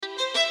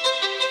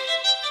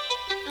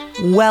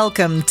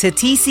Welcome to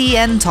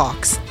TCN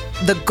Talks.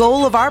 The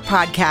goal of our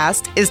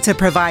podcast is to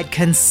provide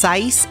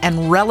concise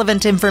and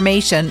relevant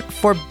information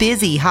for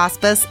busy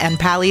hospice and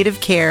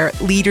palliative care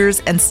leaders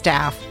and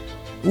staff.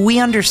 We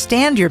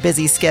understand your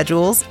busy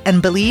schedules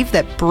and believe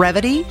that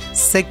brevity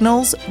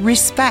signals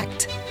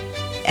respect.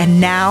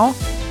 And now,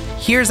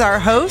 here's our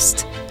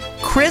host,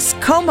 Chris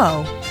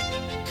Como.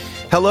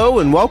 Hello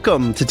and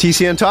welcome to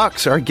TCN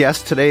Talks. Our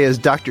guest today is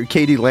Dr.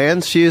 Katie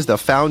Lands. She is the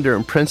founder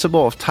and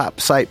principal of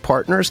Topsight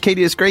Partners.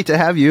 Katie, it's great to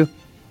have you.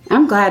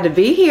 I'm glad to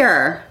be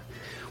here.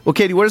 Well,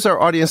 Katie, what does our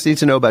audience need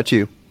to know about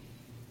you?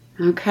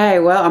 Okay,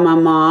 well, I'm a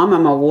mom,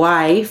 I'm a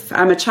wife,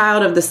 I'm a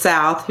child of the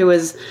South who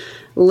is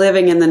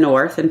living in the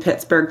North in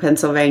Pittsburgh,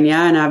 Pennsylvania,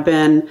 and I've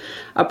been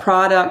a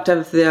product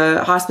of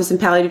the hospice and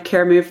palliative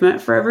care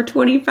movement for over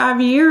 25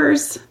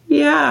 years.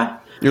 Yeah.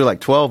 You were like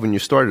 12 when you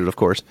started, of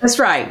course. That's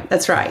right.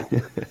 That's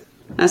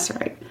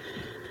right.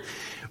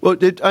 Well,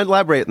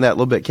 elaborate on that a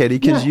little bit, Katie,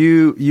 because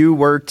you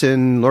worked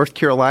in North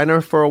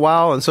Carolina for a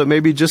while, and so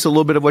maybe just a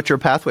little bit of what your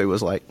pathway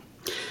was like.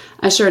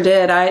 I sure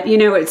did.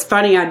 It's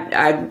funny.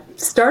 I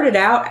started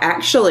out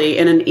actually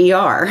in an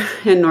ER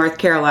in North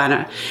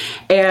Carolina,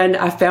 and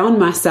I found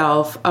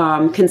myself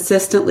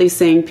consistently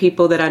seeing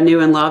people that I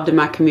knew and loved in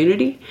my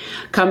community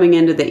coming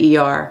into the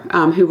ER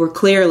who were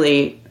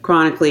clearly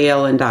chronically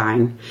ill and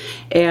dying.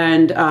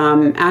 And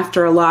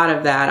after a lot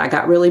of that, I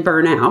got really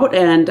burnt out.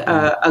 And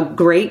a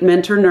great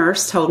mentor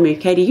nurse told me,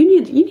 Katie, you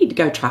need to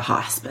go try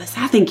hospice.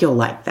 I think you'll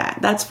like that.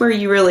 That's where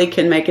you really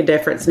can make a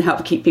difference and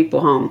help keep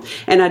people home.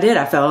 And I did.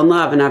 I fell in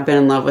love, and I've been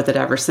in love with it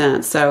ever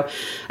since. So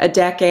a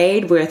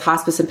decade with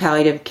Hospice and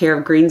Palliative Care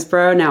of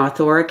Greensboro, now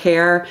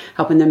AthoraCare,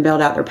 helping them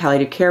build out their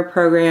palliative care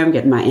program,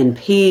 getting my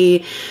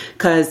NP,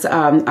 because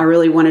I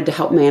really wanted to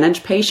help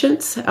manage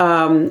patients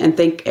and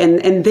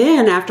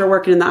then after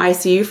working in the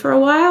ICU for a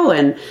while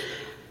and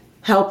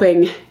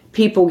helping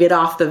people get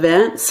off the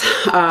vents,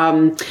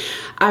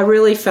 I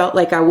really felt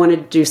like I wanted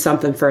to do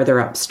something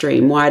further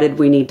upstream. Why did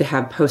we need to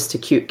have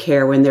post-acute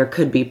care when there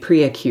could be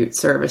pre-acute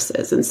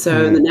services? And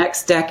so the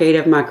next decade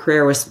of my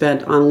career was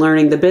spent on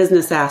learning the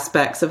business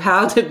aspects of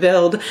how to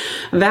build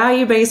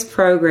value-based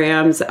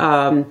programs.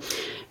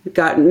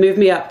 Moved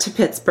me up to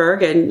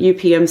Pittsburgh and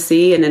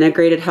UPMC, an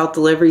integrated health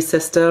delivery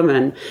system,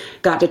 and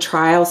got to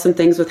trial some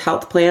things with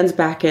health plans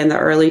back in the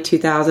early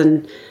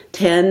 2010s,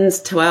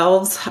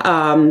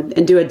 12s,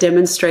 and do a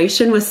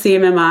demonstration with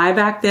CMMI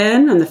back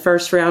then. And the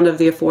first round of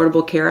the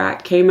Affordable Care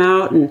Act came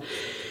out, and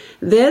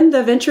then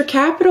the venture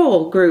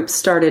capital groups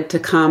started to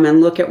come and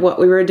look at what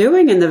we were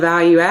doing and the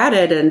value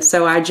added. And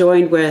so I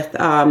joined with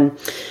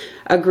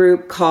a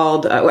group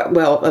called,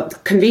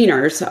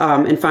 conveners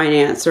and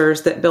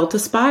financiers that built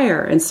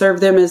Aspire and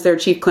served them as their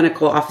chief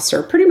clinical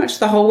officer pretty much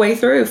the whole way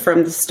through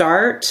from the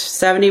start.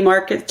 70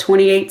 markets,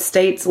 28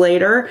 states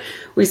later,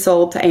 we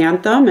sold to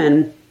Anthem.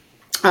 And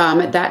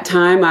at that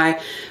time, I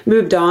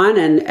moved on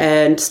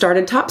and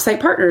started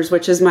Topsight Partners,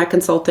 which is my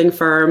consulting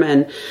firm.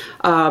 And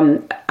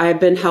I've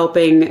been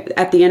helping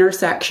at the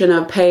intersection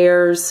of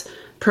payers,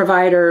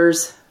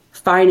 providers,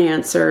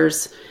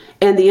 financiers,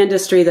 and the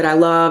industry that I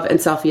love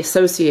and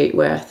self-associate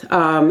with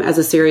as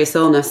a serious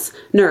illness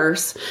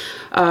nurse,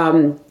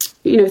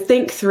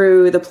 think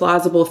through the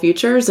plausible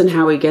futures and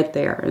how we get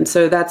there. And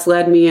so that's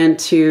led me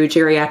into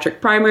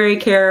geriatric primary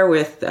care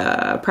with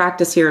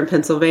practice here in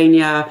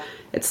Pennsylvania.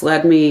 It's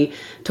led me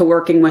to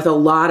working with a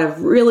lot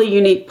of really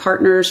unique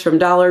partners from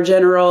Dollar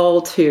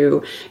General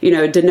to,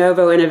 de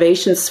novo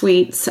innovation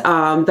suites,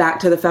 back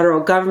to the federal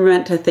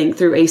government to think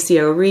through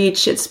ACO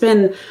REACH. It's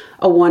been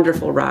a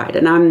wonderful ride.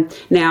 And I'm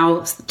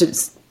now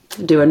just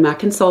doing my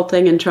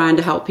consulting and trying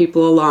to help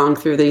people along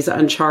through these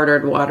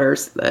uncharted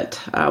waters that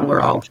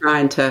we're all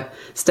trying to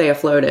stay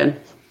afloat in.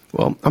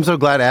 Well, I'm so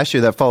glad I asked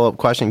you that follow-up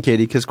question,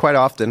 Katie, because quite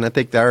often I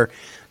think the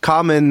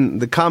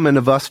common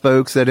of us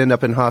folks that end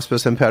up in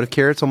hospice and palliative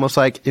care, it's almost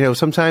like,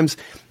 sometimes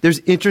there's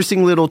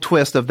interesting little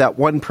twist of that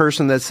one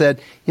person that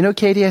said,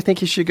 Katie, I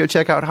think you should go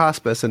check out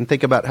hospice, and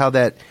think about how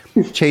that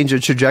changed the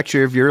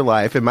trajectory of your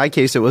life. In my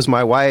case, it was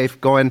my wife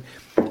going,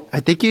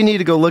 I think you need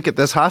to go look at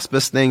this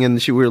hospice thing.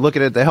 And we were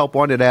looking at the Help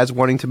Wanted ads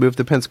wanting to move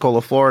to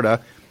Pensacola,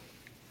 Florida.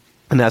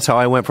 And that's how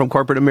I went from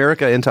corporate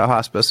America into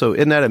hospice. So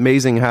isn't that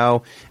amazing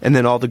how, and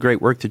then all the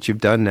great work that you've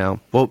done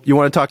now. Well, you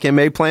want to talk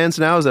MA plans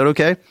now? Is that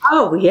okay?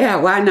 Oh, yeah.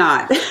 Why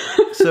not?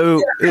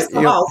 So,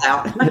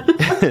 out.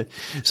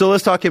 So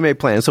let's talk MA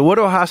plans. So what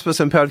do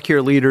hospice and palliative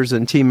care leaders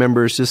and team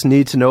members just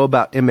need to know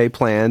about MA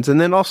plans? And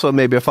then also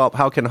maybe a follow-up,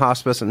 how can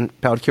hospice and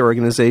palliative care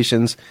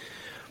organizations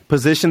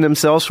position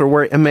themselves for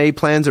where MA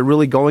plans are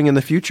really going in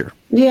the future?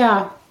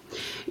 Yeah.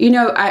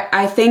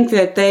 I think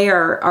that they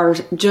are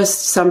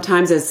just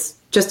sometimes as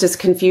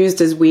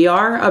confused as we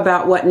are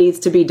about what needs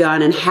to be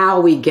done and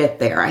how we get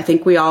there. I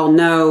think we all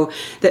know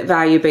that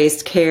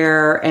value-based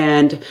care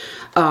and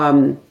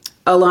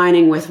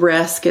aligning with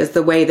risk is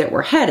the way that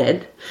we're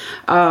headed.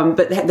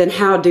 But then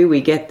how do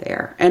we get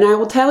there? And I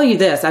will tell you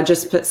this, I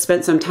just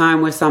spent some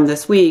time with some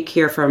this week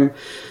here from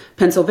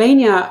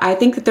Pennsylvania. I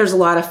think that there's a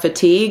lot of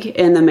fatigue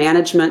in the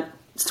management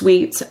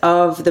suites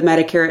of the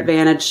Medicare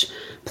Advantage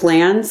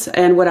plans.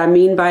 And what I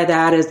mean by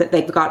that is that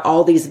they've got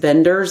all these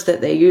vendors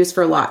that they use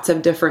for lots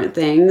of different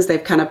things.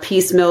 They've kind of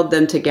piecemealed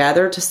them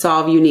together to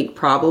solve unique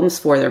problems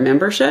for their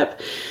membership.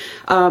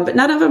 But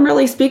none of them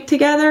really speak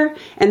together,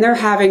 and they're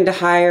having to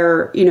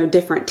hire,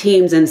 different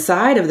teams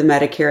inside of the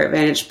Medicare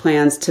Advantage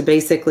plans to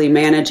basically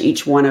manage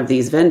each one of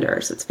these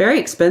vendors. It's very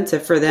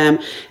expensive for them,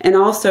 and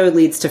also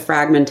leads to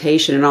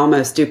fragmentation and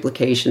almost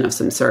duplication of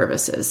some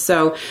services.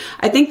 So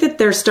I think that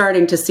they're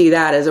starting to see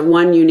that as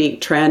one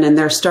unique trend, and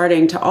they're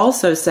starting to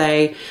also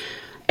say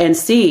and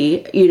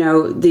see,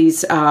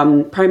 these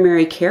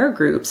primary care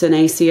groups and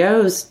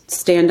ACOs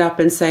stand up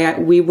and say,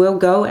 we will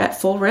go at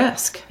full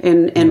risk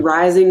in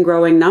rising,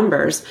 growing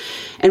numbers.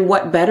 And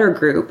what better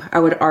group, I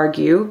would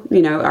argue,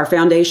 our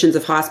foundations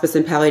of hospice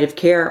and palliative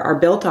care are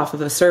built off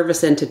of a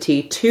service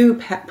entity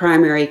to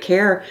primary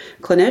care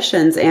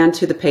clinicians and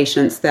to the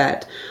patients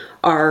that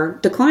are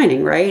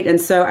declining, right? And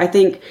so I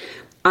think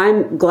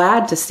I'm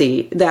glad to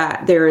see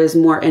that there is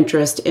more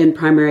interest in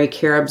primary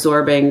care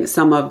absorbing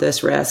some of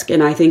this risk.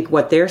 And I think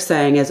what they're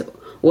saying is,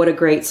 what a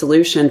great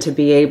solution to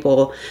be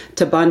able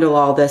to bundle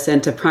all this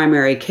into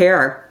primary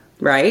care,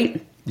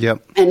 right?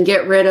 Yep. And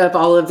get rid of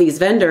all of these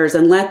vendors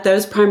and let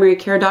those primary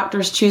care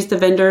doctors choose the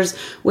vendors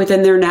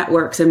within their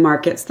networks and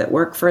markets that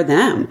work for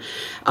them,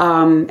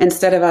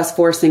 instead of us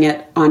forcing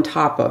it on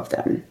top of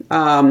them.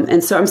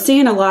 And so I'm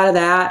seeing a lot of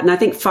that. And I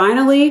think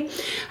finally,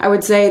 I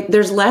would say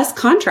there's less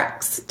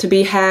contracts to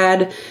be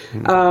had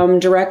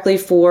directly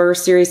for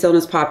serious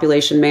illness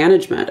population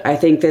management. I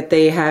think that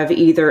they have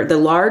either, the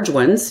large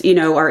ones,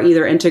 are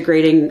either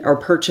integrating or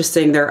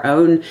purchasing their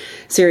own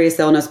serious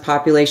illness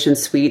population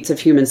suites of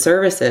human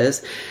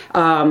services.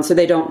 So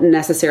they don't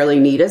necessarily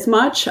need as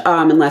much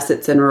unless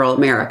it's in rural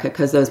America,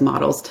 because those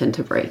models tend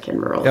to break in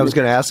rural. I was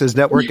going to ask, is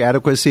network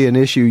adequacy an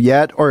issue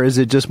yet, or is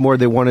it just more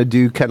they want to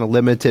do kind of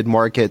limited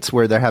markets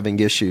where they're having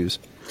issues?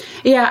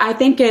 Yeah, I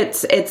think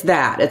it's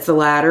that. It's the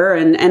latter.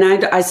 And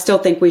I still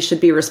think we should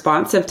be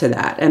responsive to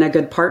that and a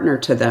good partner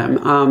to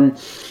them.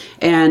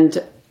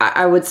 And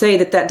I would say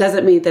that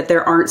doesn't mean that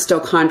there aren't still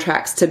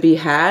contracts to be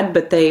had,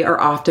 but they are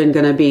often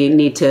going to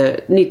need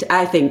to,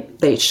 I think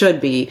they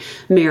should be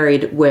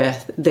married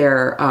with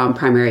their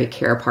primary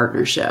care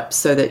partnerships,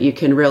 so that you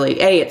can really,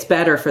 it's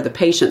better for the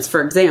patients.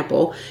 For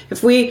example,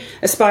 if We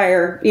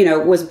Aspire,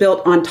 was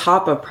built on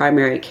top of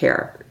primary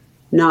care,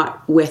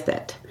 not with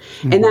it.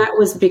 Mm-hmm. And that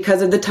was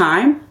because of the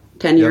time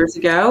 10 years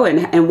ago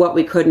and what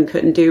we could and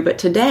couldn't do. But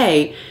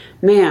today,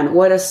 man,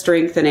 what a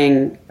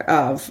strengthening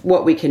of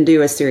what we can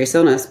do as serious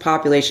illness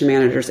population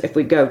managers if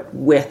we go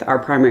with our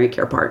primary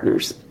care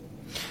partners.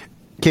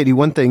 Katie,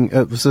 one thing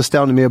that was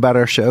astounding me about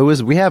our show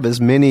is we have as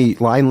many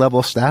line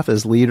level staff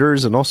as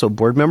leaders and also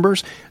board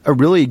members, a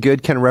really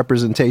good kind of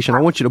representation.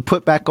 I want you to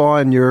put back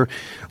on your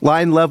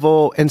line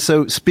level. And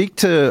so speak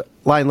to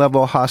line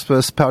level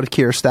hospice, palliative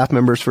care staff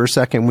members for a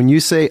second. When you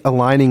say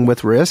aligning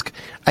with risk,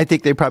 I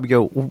think they probably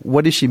go,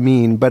 what does she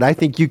mean? But I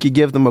think you could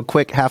give them a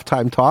quick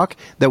halftime talk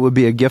that would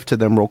be a gift to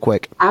them real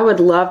quick. I would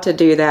love to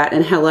do that.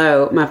 And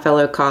hello, my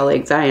fellow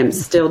colleagues. I am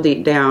still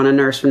deep down a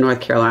nurse from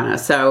North Carolina.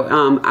 So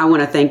I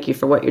want to thank you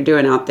for what you're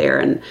doing out there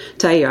and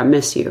tell you I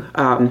miss you.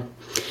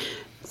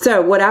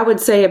 So what I would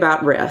say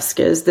about risk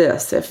is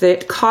this. If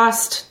it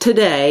cost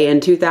today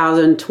in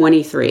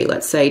 2023,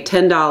 let's say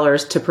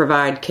 $10 to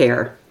provide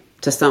care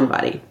to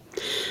somebody,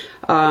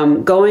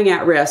 going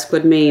at risk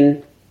would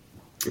mean,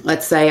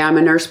 let's say I'm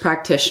a nurse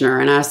practitioner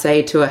and I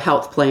say to a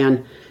health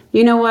plan,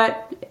 you know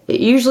what, it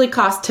usually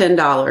costs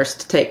 $10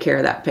 to take care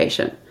of that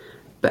patient,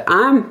 but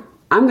I'm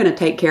going to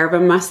take care of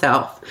them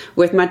myself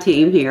with my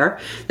team here,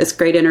 this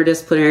great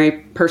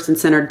interdisciplinary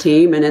person-centered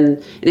team.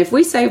 And if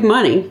we save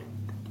money,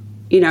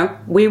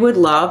 we would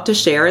love to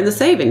share in the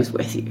savings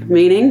with you.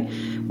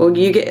 Meaning, well,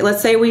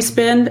 let's say we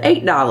spend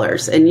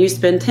 $8 and you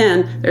spend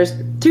 $10. There's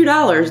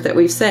 $2 that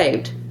we've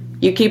saved.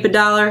 You keep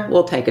 $1,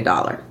 we'll take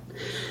 $1.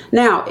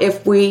 Now,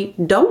 if we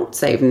don't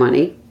save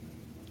money,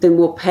 then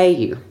we'll pay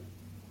you.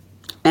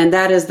 And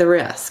that is the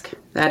risk.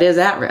 That is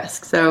at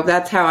risk. So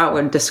that's how I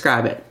would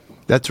describe it.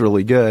 That's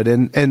really good.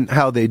 And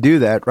how they do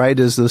that, right,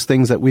 is those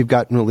things that we've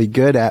gotten really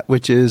good at,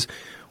 which is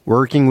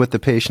working with the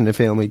patient and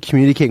family,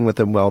 communicating with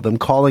them well, them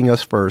calling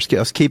us first,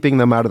 us keeping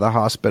them out of the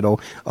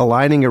hospital,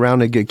 aligning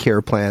around a good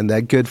care plan,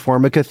 that good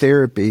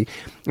pharmacotherapy.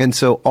 And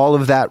so all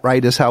of that,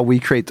 right, is how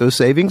we create those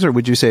savings, or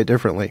would you say it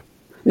differently?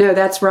 No,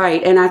 that's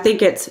right. And I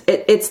think it's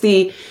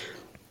the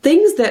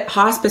things that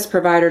hospice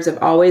providers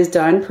have always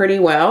done pretty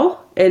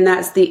well, and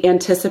that's the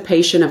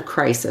anticipation of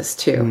crisis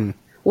too.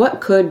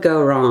 What could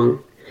go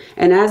wrong?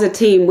 And as a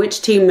team,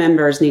 which team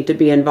members need to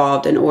be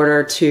involved in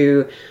order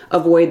to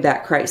avoid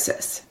that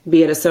crisis?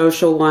 Be it a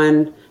social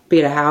one, be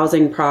it a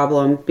housing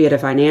problem, be it a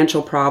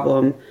financial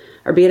problem,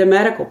 or be it a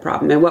medical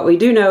problem. And what we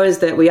do know is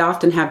that we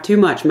often have too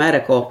much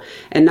medical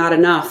and not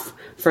enough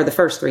for the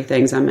first three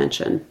things I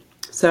mentioned.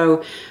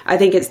 So I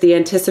think it's the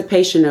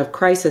anticipation of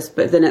crisis,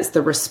 but then it's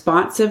the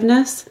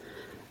responsiveness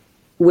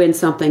when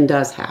something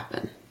does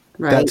happen.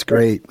 right? That's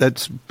great.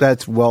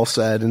 That's well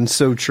said and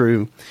so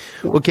true.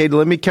 Yeah. Okay,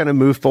 let me kind of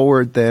move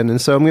forward then. And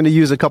so I'm going to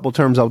use a couple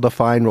terms I'll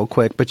define real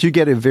quick, but you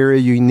get a very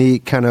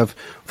unique kind of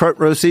front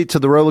row seat to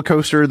the roller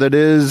coaster that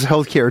is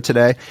healthcare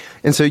today.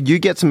 And so you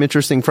get some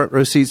interesting front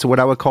row seats to what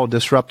I would call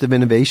disruptive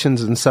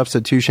innovations and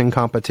substitution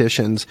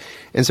competitions.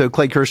 And so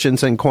Clay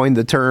Christensen coined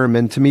the term,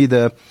 and to me,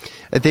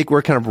 I think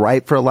we're kind of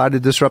ripe for a lot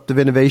of disruptive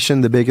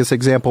innovation. The biggest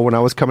example when I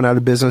was coming out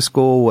of business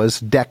school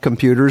was DEC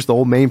computers, the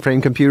old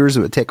mainframe computers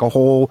that would take a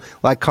whole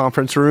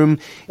conference room.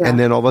 Yeah. And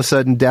then all of a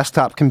sudden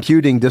desktop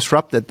computing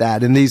disrupted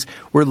that. And these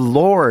were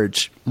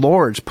large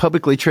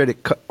publicly traded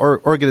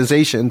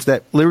organizations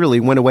that literally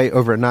went away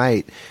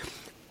overnight.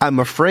 I'm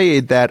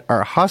afraid that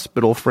our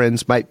hospital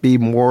friends might be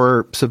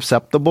more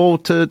susceptible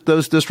to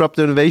those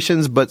disruptive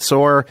innovations, but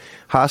so are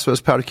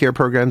hospice, palliative care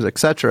programs, et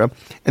cetera.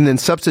 And then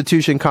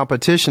substitution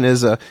competition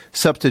is a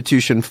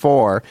substitution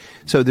for.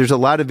 So there's a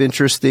lot of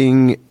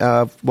interesting,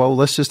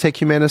 let's just take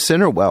Humana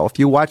CenterWell. If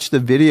you watch the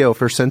video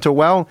for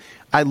CenterWell,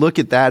 I look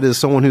at that as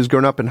someone who's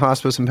grown up in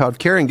hospice and palliative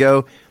care and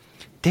go,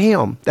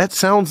 damn, that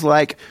sounds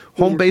like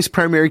home-based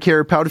primary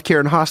care, palliative care,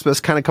 and hospice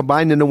kind of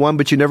combined into one,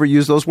 but you never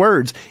use those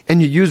words.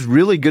 And you use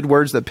really good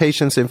words that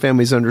patients and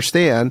families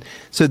understand.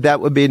 So that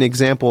would be an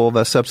example of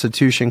a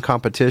substitution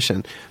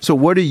competition. So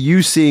what are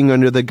you seeing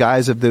under the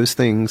guise of those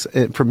things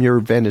from your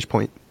vantage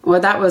point?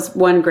 Well, that was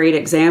one great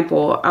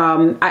example.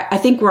 I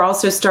think we're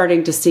also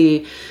starting to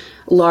see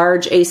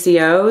large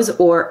ACOs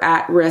or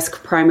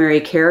at-risk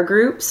primary care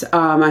groups.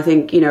 I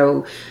think,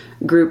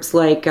 groups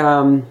like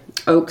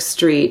Oak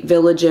Street,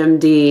 Village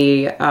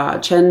MD,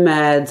 Chen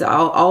Meds,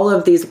 all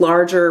of these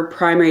larger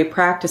primary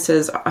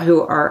practices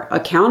who are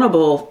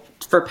accountable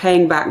for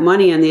paying back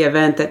money in the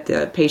event that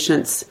the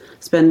patients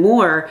spend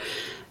more,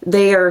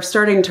 they are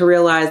starting to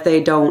realize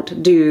they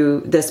don't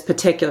do this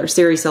particular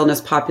serious illness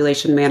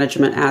population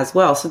management as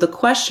well. So the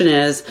question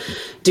is,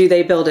 do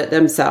they build it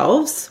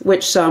themselves,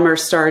 which some are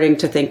starting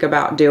to think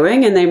about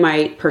doing, and they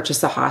might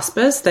purchase a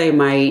hospice, they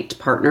might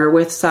partner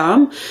with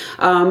some,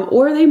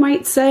 or they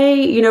might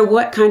say,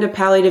 what kind of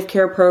palliative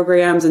care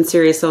programs and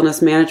serious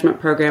illness management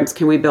programs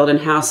can we build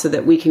in-house so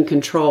that we can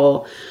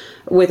control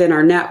within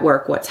our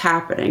network what's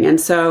happening.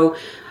 And so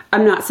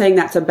I'm not saying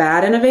that's a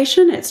bad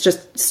innovation. It's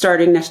just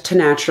starting to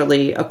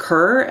naturally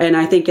occur. And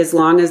I think as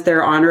long as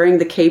they're honoring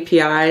the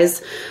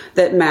KPIs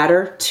that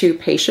matter to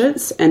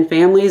patients and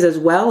families, as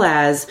well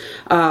as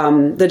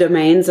the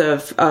domains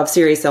of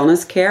serious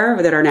illness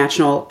care that our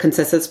National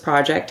Consensus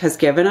Project has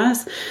given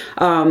us,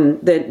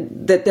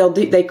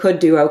 that they could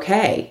do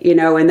okay.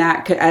 And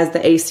that could, as the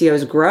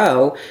ACOs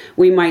grow,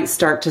 we might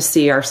start to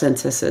see our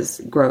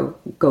censuses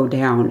go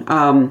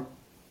down.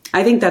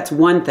 I think that's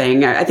one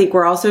thing. I think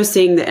we're also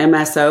seeing the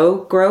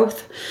MSO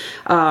growth,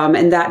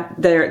 and that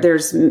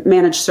there's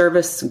managed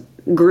service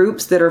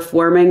groups that are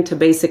forming to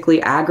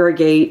basically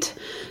aggregate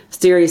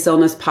serious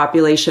illness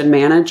population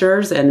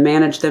managers and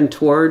manage them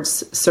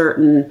towards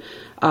certain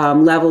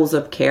levels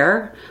of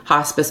care,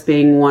 hospice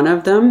being one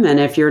of them. And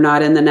if you're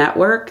not in the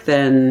network,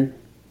 then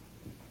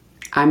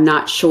I'm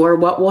not sure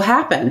what will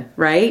happen,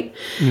 right?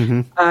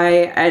 Mm-hmm.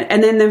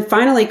 And then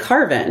finally,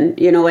 Carvin.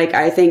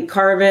 I think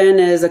Carvin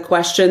is a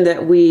question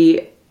that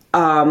we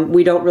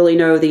don't really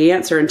know the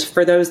answer. And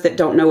for those that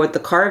don't know what the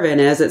Carvin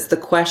is, it's the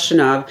question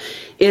of,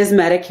 is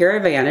Medicare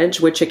Advantage,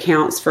 which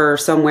accounts for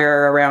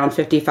somewhere around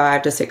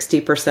 55 to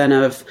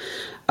 60%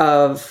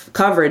 of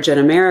coverage in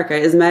America,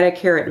 is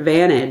Medicare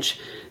Advantage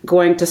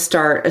going to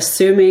start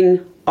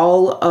assuming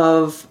all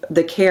of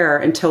the care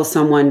until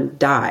someone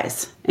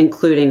dies,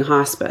 including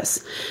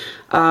hospice?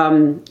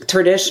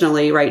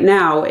 Traditionally, right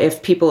now,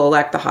 if people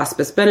elect the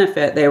hospice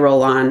benefit, they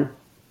roll on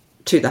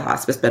to the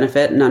hospice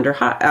benefit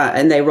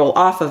and they roll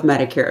off of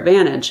Medicare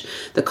Advantage.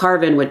 The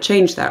Carvin would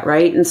change that,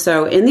 right? And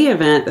so in the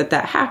event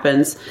that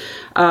happens,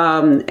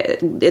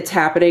 it's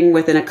happening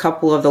within a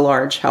couple of the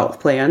large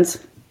health plans.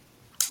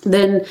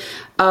 Then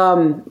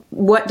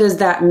what does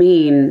that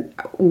mean?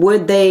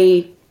 Would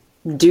they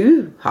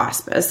do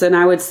hospice? And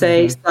I would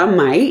say some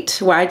might.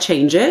 Why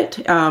change it?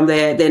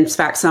 In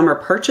fact, some are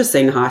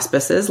purchasing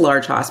hospices,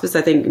 large hospice.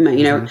 I think,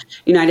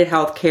 United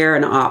Healthcare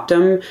and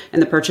Optum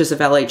and the purchase of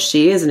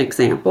LHC is an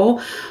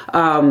example.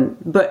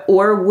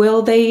 Or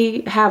will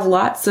they have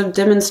lots of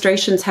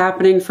demonstrations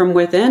happening from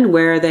within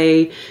where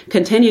they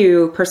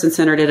continue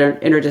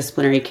person-centered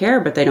interdisciplinary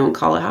care, but they don't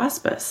call it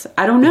hospice?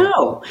 I don't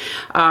know.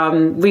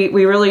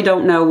 We really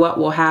don't know what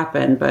will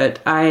happen, but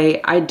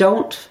I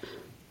don't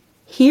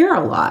hear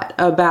a lot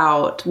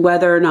about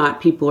whether or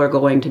not people are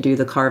going to do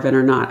the Carvin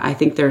or not. I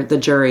think the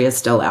jury is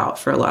still out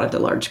for a lot of the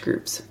large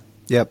groups.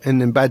 Yep.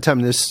 And then by the time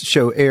this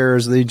show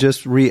airs, they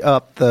just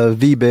re-up the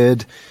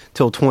VBID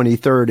till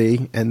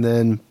 2030.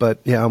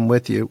 I'm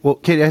with you. Well,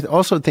 Katie, I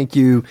also think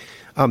you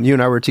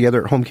and I were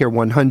together at Home Care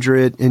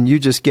 100, and you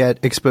just get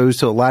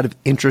exposed to a lot of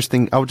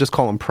interesting, I would just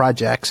call them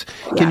projects.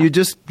 Yeah. Can you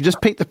just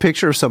paint the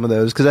picture of some of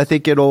those? Because I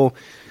think it'll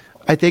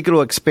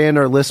expand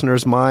our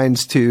listeners'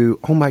 minds to,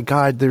 oh my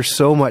God, there's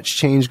so much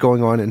change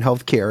going on in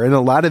healthcare and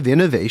a lot of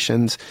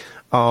innovations.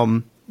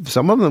 Some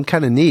of them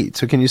kind of neat.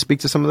 So can you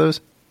speak to some of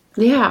those?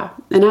 Yeah.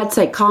 And I'd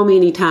say call me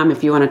anytime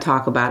if you want to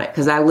talk about it,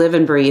 because I live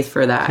and breathe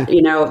for that,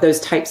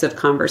 those types of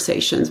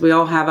conversations. We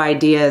all have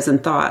ideas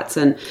and thoughts,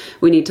 and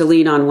we need to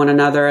lean on one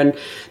another. And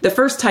the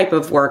first type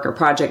of work or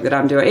project that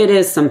I'm doing, it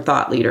is some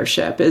thought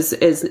leadership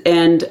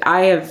and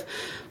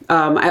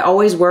I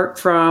always work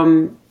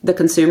from the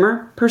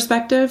consumer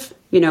perspective,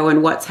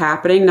 and what's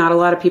happening. Not a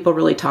lot of people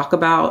really talk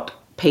about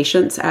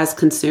patients as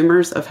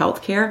consumers of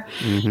healthcare.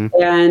 Mm-hmm.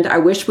 And I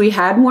wish we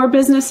had more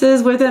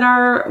businesses within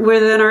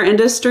our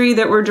industry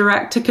that were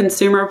direct to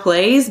consumer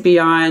plays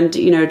beyond,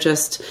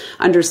 just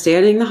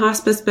understanding the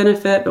hospice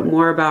benefit, but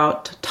more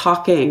about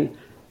talking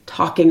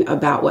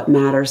about what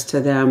matters to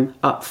them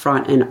up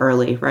front and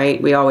early,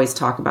 right? We always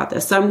talk about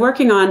this. So I'm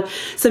working on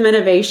some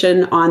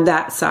innovation on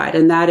that side,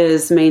 and that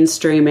is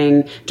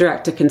mainstreaming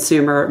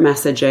direct-to-consumer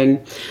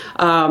messaging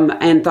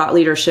and thought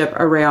leadership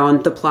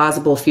around the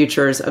plausible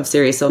futures of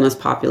serious illness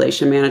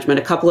population management.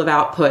 A couple of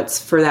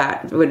outputs for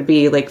that would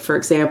be, like, for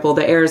example,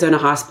 the Arizona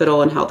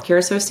Hospital and Healthcare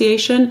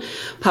Association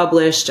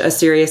published a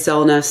serious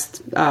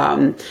illness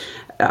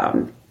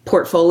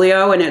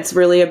portfolio, and it's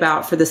really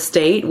about, for the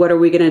state, what are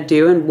we going to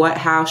do and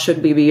how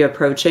should we be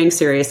approaching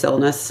serious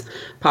illness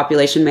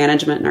population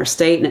management in our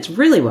state. And it's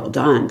really well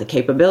done. The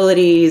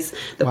capabilities,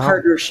 the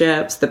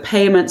partnerships, the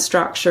payment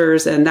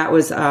structures, and that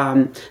was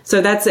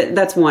so that's it.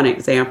 That's one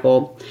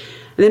example.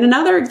 And then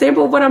another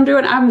example of what I'm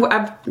doing, I'm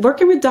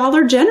working with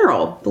Dollar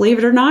General. Believe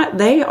it or not,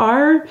 they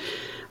are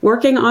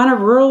working on a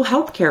rural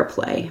healthcare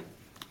play.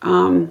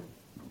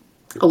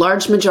 A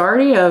large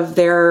majority of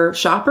their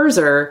shoppers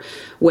are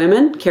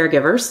women,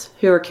 caregivers,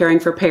 who are caring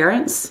for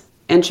parents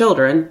and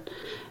children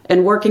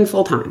and working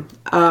full time.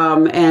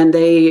 And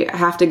they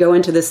have to go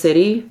into the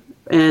city,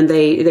 and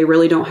they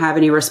really don't have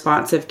any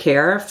responsive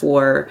care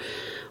beyond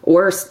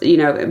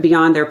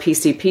their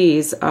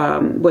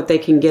PCPs, what they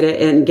can get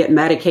it and get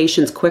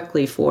medications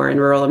quickly for in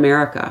rural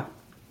America.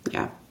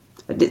 Yeah.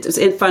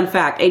 Fun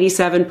fact,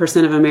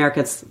 87% of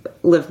Americans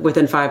live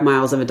within 5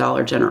 miles of a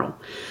Dollar General.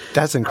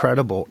 That's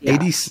incredible. Yeah.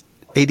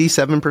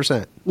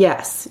 87%.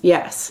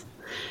 Yes.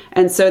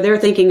 And so they're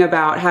thinking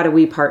about how do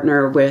we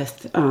partner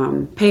with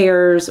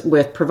payers,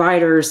 with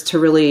providers to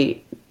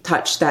really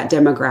touch that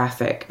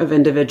demographic of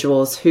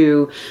individuals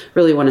who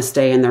really want to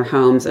stay in their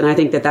homes. And I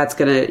think that that's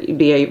going to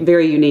be a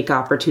very unique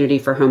opportunity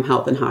for home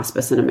health and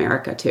hospice in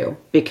America too,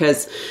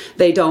 because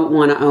they don't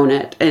want to own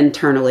it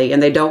internally,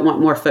 and they don't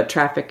want more foot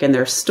traffic in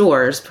their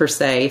stores per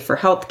se for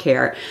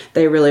healthcare.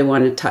 They really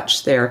want to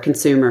touch their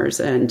consumers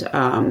and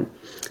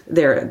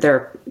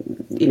their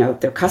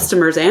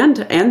customers and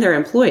their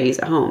employees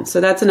at home. So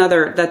that's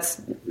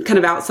kind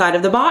of outside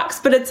of the box,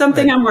 but it's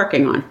something I'm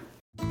working on.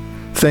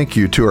 Thank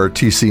you to our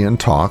TCN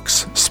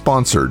Talks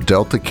sponsor,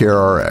 Delta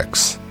Care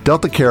RX.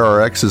 Delta Care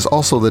RX is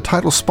also the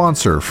title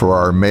sponsor for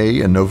our May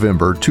and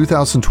November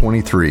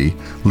 2023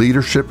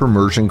 Leadership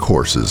Immersion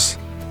courses.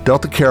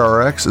 Delta Care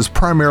RX is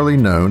primarily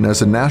known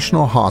as a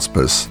national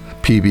hospice,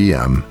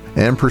 PBM,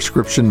 and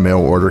prescription mail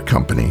order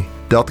company.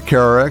 Delta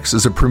Care RX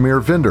is a premier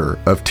vendor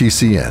of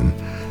TCN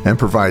and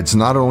provides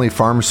not only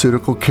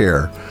pharmaceutical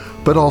care,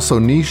 but also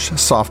niche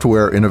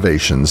software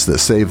innovations that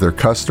save their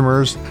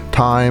customers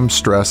time,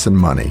 stress, and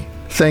money.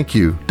 Thank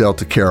you,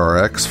 Delta Care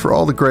RX, for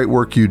all the great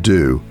work you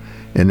do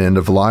in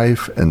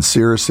end-of-life and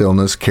serious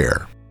illness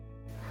care.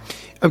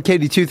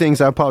 Katie, two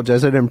things. I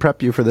apologize. I didn't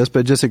prep you for this,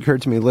 but it just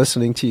occurred to me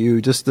listening to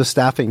you, just the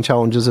staffing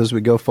challenges as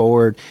we go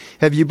forward.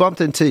 Have you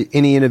bumped into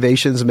any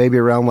innovations maybe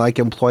around like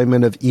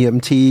employment of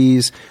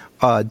EMTs,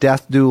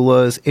 death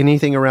doulas,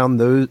 anything around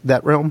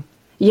that realm?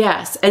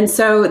 Yes. And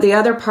so the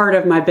other part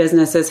of my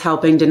business is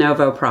helping de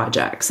novo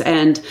projects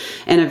and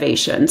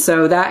innovation.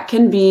 So that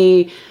can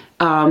be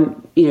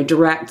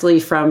directly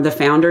from the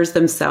founders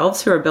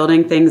themselves who are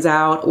building things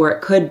out, or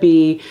it could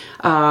be,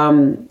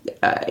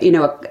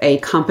 a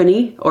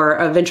company or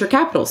a venture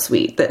capital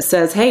suite that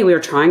says, hey, we are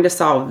trying to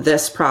solve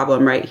this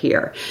problem right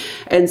here.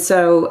 And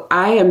so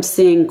I am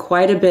seeing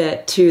quite a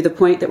bit to the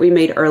point that we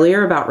made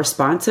earlier about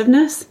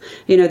responsiveness,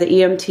 the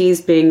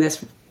EMTs being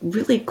this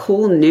really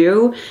cool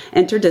new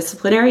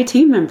interdisciplinary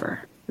team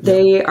member.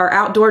 They are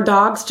outdoor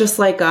dogs just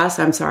like us.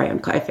 I'm sorry,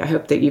 I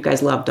hope that you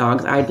guys love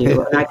dogs. I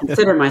do, and I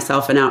consider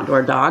myself an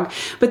outdoor dog.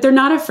 But they're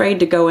not afraid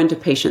to go into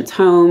patients'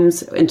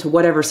 homes, into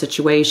whatever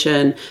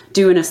situation,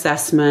 do an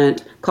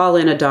assessment, call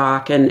in a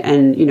doc, and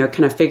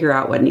kind of figure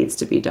out what needs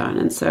to be done.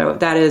 And so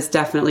that is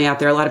definitely out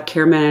there. A lot of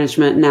care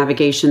management,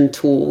 navigation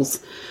tools.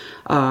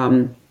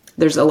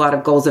 There's a lot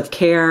of goals of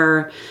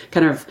care,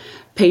 kind of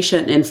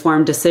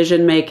patient-informed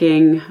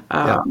decision-making.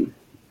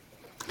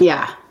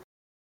 Yeah.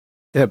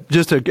 Yeah,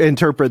 just to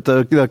interpret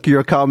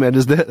your comment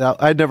is that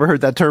I'd never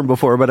heard that term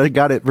before, but I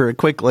got it very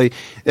quickly.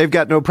 They've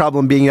got no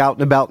problem being out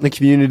and about in the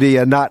community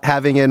and not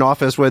having an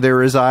office where they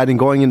reside and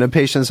going into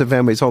patients and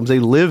families' homes. They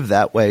live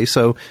that way.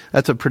 So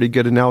that's a pretty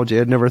good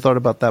analogy. I'd never thought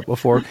about that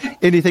before.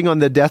 Anything on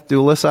the death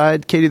doula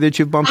side, Katie, that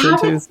you've bumped into?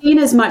 I haven't seen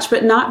as much,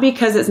 but not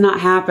because it's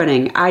not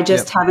happening. I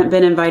just haven't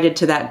been invited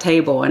to that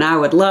table, and I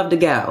would love to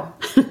go.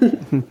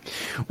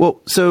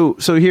 Well, so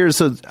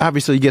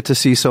obviously you get to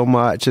see so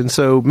much. And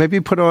so maybe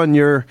put on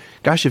your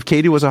gosh, if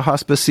Katie was a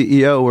hospice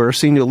CEO or a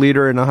senior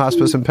leader in a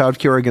hospice and palliative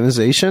care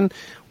organization,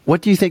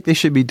 what do you think they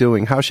should be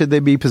doing? How should they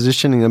be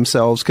positioning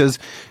themselves? Because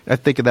I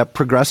think of that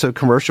Progressive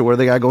commercial where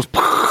the guy goes,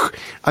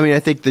 I mean,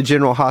 I think the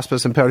general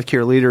hospice and palliative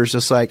care leader is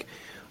just like,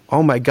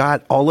 oh my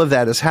God, all of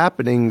that is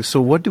happening. So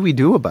what do we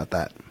do about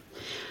that?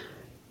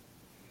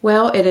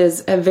 Well, it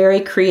is a very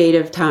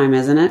creative time,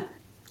 isn't it?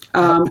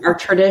 Our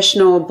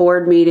traditional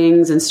board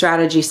meetings and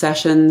strategy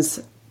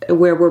sessions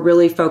where we're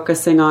really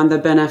focusing on the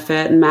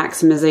benefit and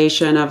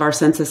maximization of our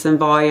census and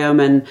volume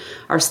and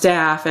our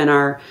staff and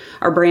our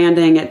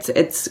branding.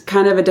 It's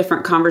kind of a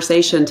different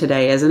conversation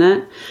today, isn't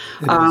it?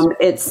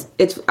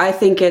 It's I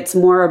think it's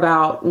more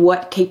about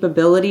what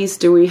capabilities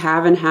do we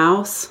have in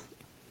house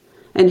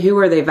and who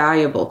are they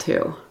valuable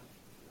to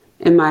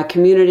in my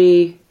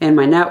community, in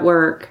my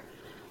network,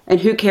 and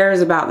who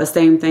cares about the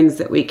same things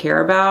that we care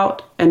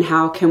about, and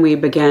how can we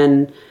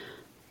begin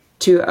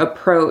to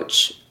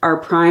approach our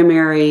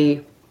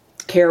primary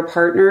care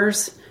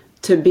partners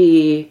to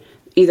be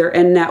either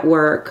in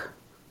network,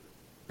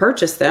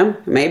 purchase them,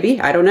 maybe,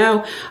 I don't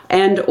know,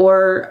 and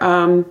or,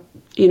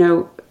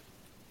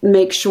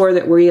 make sure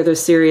that we're either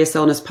serious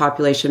illness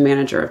population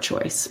manager of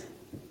choice.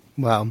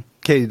 Wow.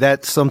 Okay,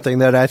 that's something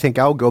that I think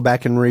I'll go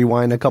back and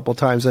rewind a couple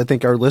times. I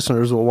think our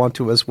listeners will want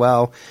to as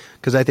well,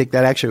 because I think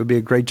that actually would be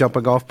a great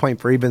jumping off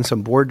point for even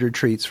some board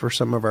retreats for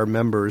some of our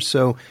members.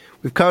 So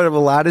we've covered a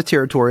lot of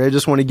territory. I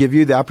just want to give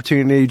you the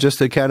opportunity just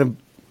to kind of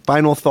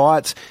final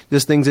thoughts,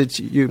 just things that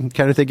you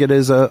kind of think it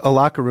is a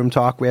locker room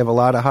talk. We have a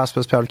lot of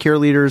hospice palliative care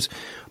leaders,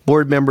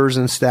 board members,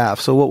 and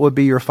staff. So what would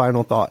be your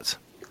final thoughts?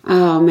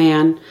 Oh,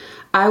 man.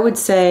 I would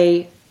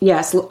say,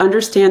 yes,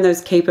 understand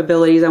those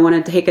capabilities. I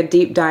want to take a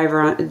deep dive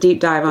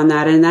on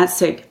that. And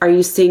that's it. Are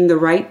you seeing the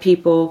right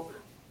people?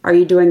 Are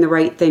you doing the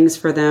right things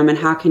for them? And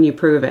how can you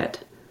prove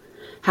it?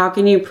 How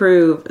can you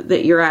prove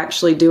that you're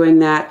actually doing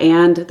that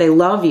and they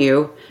love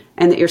you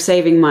and that you're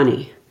saving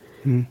money?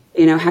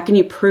 How can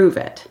you prove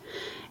it?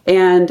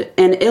 And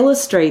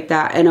illustrate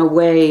that in a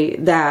way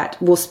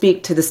that will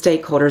speak to the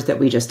stakeholders that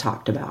we just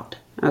talked about.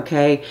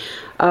 Okay.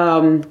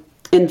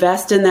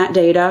 Invest in that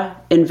data,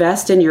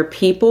 invest in your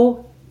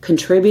people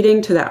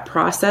contributing to that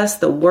process.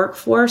 The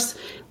workforce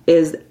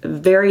is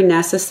very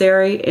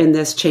necessary in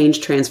this change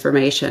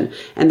transformation,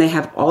 and they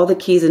have all the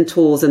keys and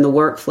tools in the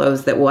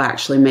workflows that will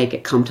actually make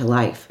it come to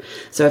life.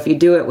 So if you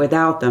do it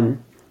without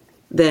them,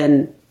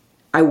 then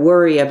I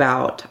worry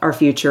about our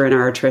future and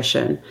our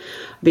attrition,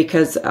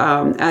 because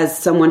as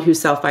someone who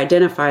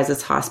self-identifies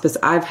as hospice,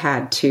 I've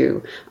had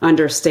to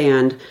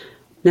understand,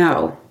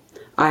 no,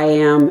 I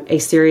am a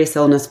serious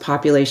illness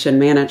population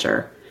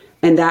manager.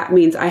 And that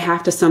means I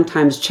have to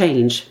sometimes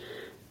change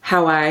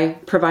how I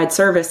provide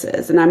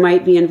services. And I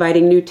might be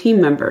inviting new team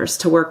members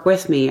to work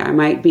with me. I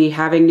might be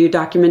having new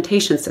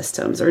documentation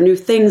systems or new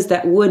things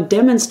that would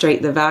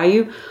demonstrate the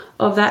value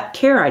of that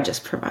care I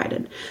just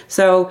provided.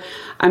 So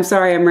I'm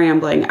sorry I'm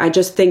rambling. I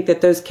just think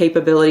that those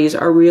capabilities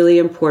are really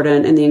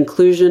important, and the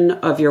inclusion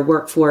of your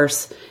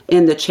workforce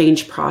in the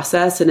change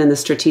process and in the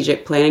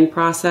strategic planning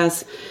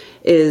process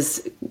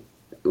is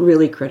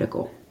really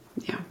critical.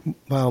 Yeah.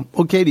 Wow.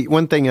 Well, Katie,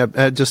 one thing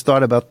I just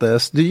thought about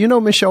this. Do you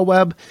know Michelle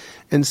Webb?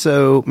 And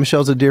so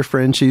Michelle's a dear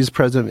friend. She's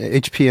president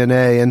of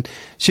HPNA, and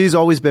she's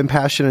always been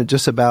passionate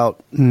just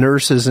about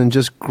nurses and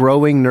just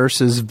growing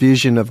nurses'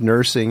 vision of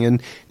nursing.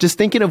 And just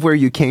thinking of where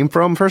you came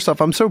from, first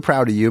off, I'm so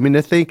proud of you. I mean,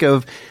 to think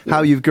of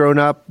how you've grown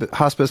up,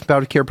 hospice and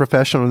palliative care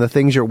professional, and the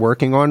things you're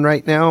working on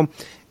right now.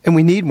 And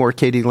we need more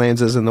Katie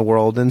Lanzes in the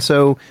world. And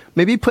so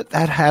maybe put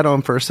that hat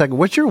on for a second.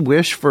 What's your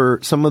wish for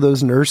some of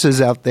those nurses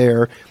out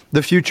there,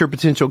 the future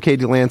potential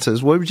Katie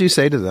Lanzes? What would you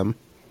say to them?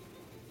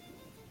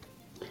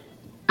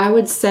 I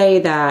would say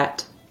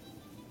that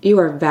you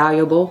are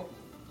valuable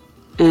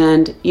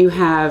and you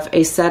have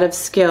a set of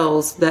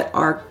skills that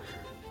are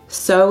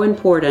so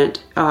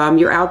important.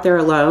 You're out there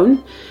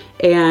alone,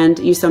 and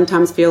you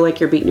sometimes feel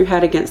like you're beating your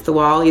head against the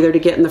wall, either to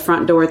get in the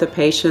front door with the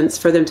patients,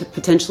 for them to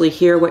potentially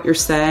hear what you're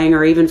saying,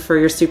 or even for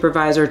your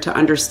supervisor to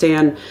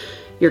understand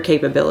your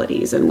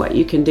capabilities and what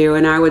you can do.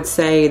 And I would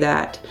say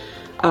that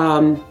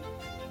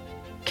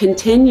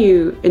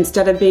continue,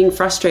 instead of being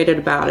frustrated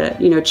about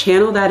it,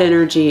 channel that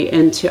energy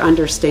into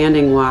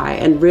understanding why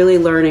and really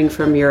learning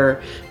from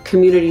your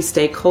community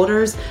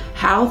stakeholders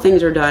how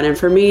things are done. And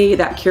for me,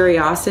 that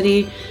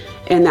curiosity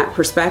and that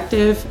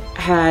perspective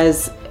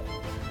has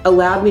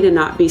allowed me to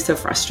not be so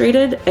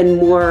frustrated and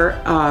more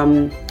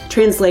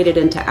translated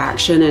into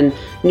action and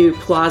new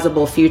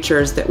plausible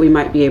futures that we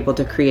might be able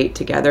to create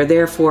together,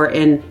 therefore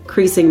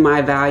increasing my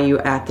value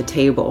at the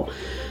table.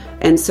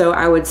 And so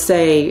I would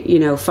say,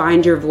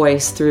 find your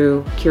voice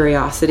through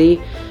curiosity,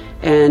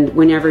 and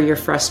whenever you're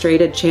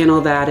frustrated,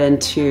 channel that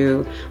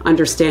into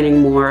understanding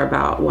more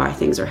about why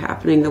things are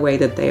happening the way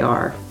that they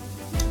are.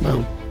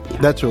 Wow.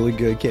 That's really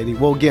good, Katie.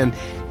 Well, again,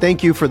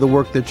 thank you for the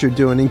work that you're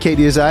doing. And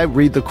Katie, as I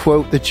read the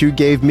quote that you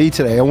gave me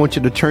today, I want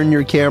you to turn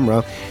your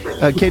camera.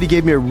 Katie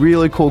gave me a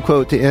really cool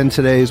quote to end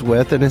today's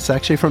with, and it's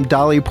actually from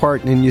Dolly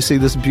Parton. And you see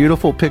this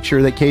beautiful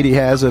picture that Katie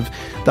has of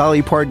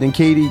Dolly Parton. And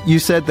Katie, you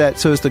said that,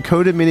 so it's the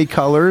coat of many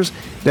colors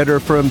that are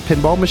from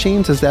pinball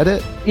machines. Is that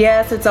it?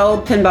 Yes, it's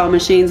old pinball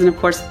machines, and of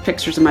course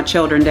pictures of my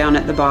children down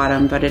at the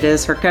bottom, but it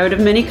is her coat of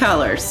many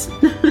colors.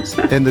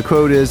 And the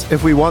quote is,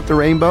 if we want the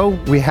rainbow,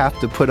 we have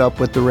to put up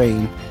with the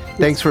rain.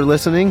 Thanks for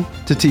listening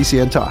to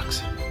TCN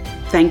Talks.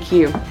 Thank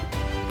you.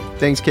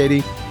 Thanks,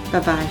 Katie.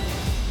 Bye-bye.